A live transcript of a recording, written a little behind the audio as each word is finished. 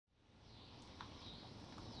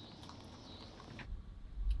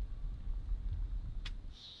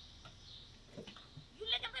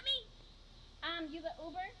you the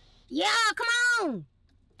Uber? Yeah, come on.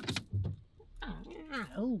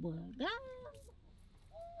 Uber.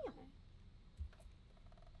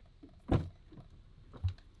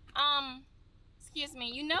 Excuse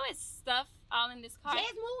me. You know it's stuff all in this car.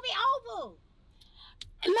 Just move it over.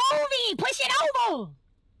 Move it. Push it over.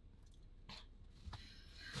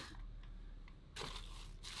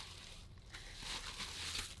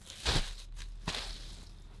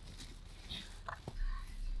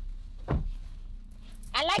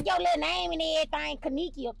 I like your little name and everything,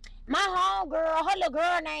 Kanikia. My homegirl, her little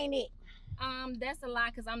girl named it. That's a lie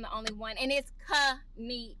because I'm the only one. And it's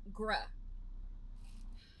Kanigra.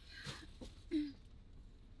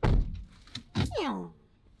 Damn.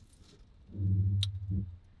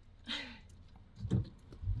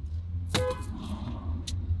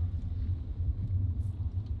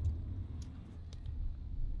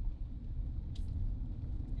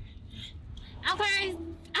 Okay,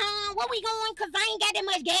 where we going? Cause I ain't got that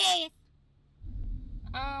much gas.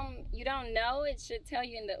 You don't know? It should tell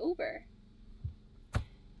you in the Uber.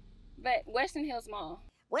 But Western Hills Mall.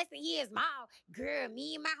 Western Hills Mall, girl.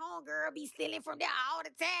 Me and my homegirl be stealing from there all the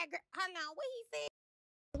time. Girl, hold on, what he said?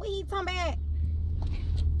 What he talking about?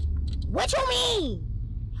 What you mean?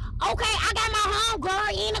 Okay, I got my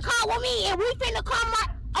homegirl in the car with me, and we finna come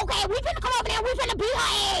right. Okay, we finna come over there. We finna beat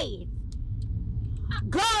her ass.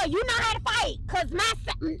 Girl, you know how to fight, cause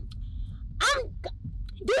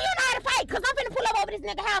do you know how to fight? Cause I'm finna pull up over this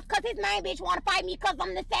nigga house, cause his main bitch wanna fight me, cause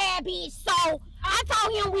I'm the sad bitch. So I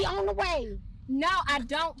told him we on the way. No, I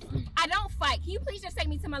don't fight. Can you please just take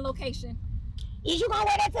me to my location? Is you gonna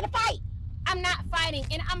wear that to the fight? I'm not fighting,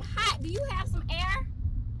 and I'm hot. Do you have some air?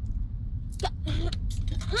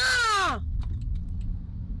 Huh?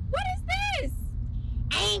 What is this?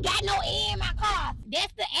 I ain't got no air in my car.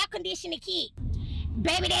 That's the air conditioning kit.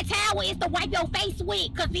 Baby, that towel is to wipe your face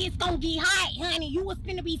with, cause it's gonna get hot, honey. You was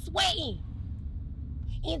finna be sweating.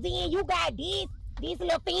 And then you got this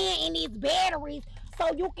little fan and these batteries,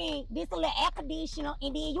 so you can, this little air conditioner,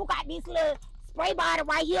 and then you got this little spray bottle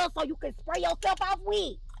right here, so you can spray yourself off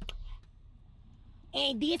with.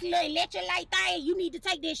 And this little electrolyte thing, you need to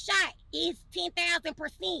take this shot. It's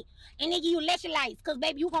 10,000%. And they give you electrolytes, cause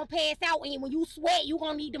baby, you gonna pass out, and when you sweat, you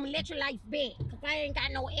gonna need them electrolytes back. Cause I ain't got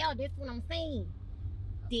no air, that's what I'm saying.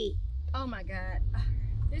 Oh my God.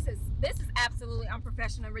 This is absolutely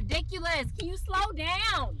unprofessional, ridiculous. Can you slow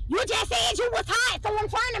down? You just said you was hot, so I'm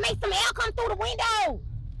trying to make some air come through the window.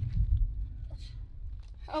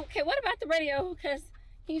 Okay, what about the radio? Cause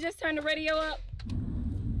can you just turn the radio up?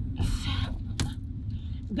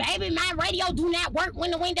 Baby, my radio do not work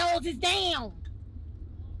when the windows is down.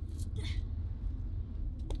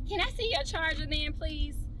 Can I see your charger then,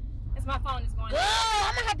 please? As my phone is going. Girl,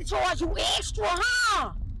 I'm gonna have to charge you extra,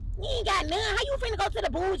 huh? You ain't got none. How you finna go to the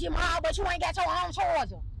bougie mall, but you ain't got your own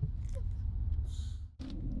charger?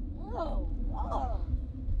 Oh.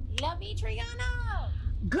 Love me, Triana.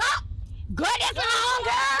 Girl, that's my own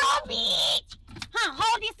girl, bitch. Huh,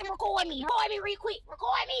 hold this and record me. Record me real quick.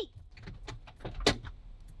 Record me.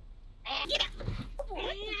 Get up.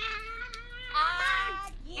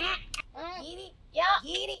 Get it. Yeah.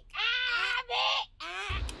 Get it.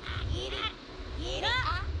 Get it. Get it.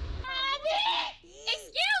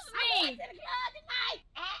 Excuse me. I'm going to the club tonight.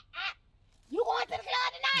 You going to the club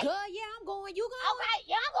tonight? Girl, yeah, I'm going. You going? Okay,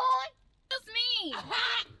 yeah, I'm going. Excuse me.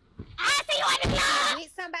 I see you at the club.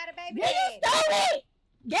 With somebody, baby. You stupid.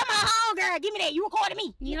 Get my home, girl. Give me that. You recording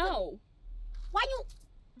me? No. Why you?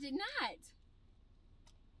 Did not.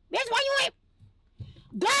 Bitch, why you ain't?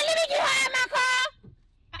 Girl, let me get her in my car.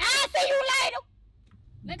 I'll see you later.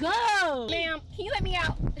 Go. Ma'am, can you let me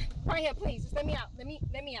out? Right here, please. Just let me out. Let me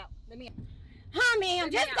out. Let me out. Huh, ma'am?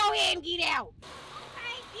 Just go ahead and get out.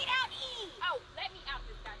 Okay, get out in. Oh, let me out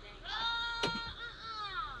this goddamn.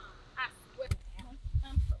 I swear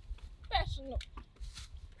I'm professional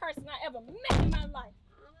person I ever met in my life.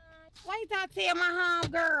 Wait till I tell my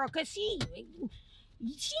home girl, cause she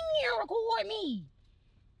here record me.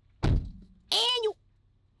 And you,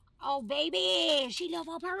 oh baby, she love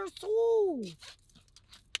her purse too.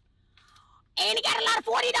 And he got a lot of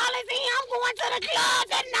 $40 in. I'm going to the club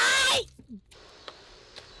tonight.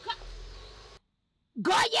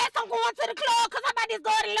 Girl, yes, I'm going to the club because I got this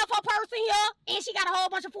girl that left her purse in here. And she got a whole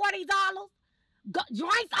bunch of $40.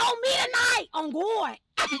 Drinks on me tonight. I'm going.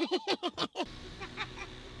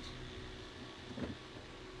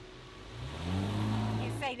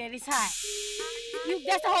 You say that it's hot.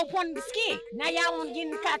 That's the whole point of the skit. Now y'all want to get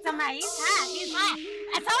in the car talking about it's hot. It's hot.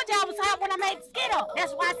 I told y'all it was hot when I made the skit up.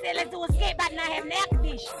 That's why I said let's do a skit about not having air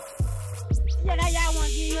conditioning. Yeah, now y'all want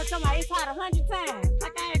to get in here talking about it's hot 100 times.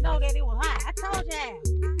 Like I didn't know that it was hot. I told y'all.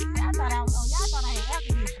 Y'all thought I was, y'all thought I had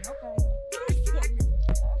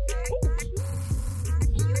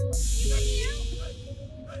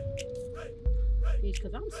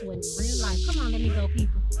real life. Come on, let me go,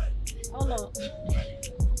 people. Hold up.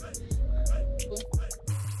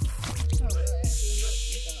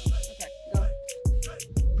 Okay, go.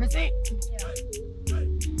 Present. Yeah.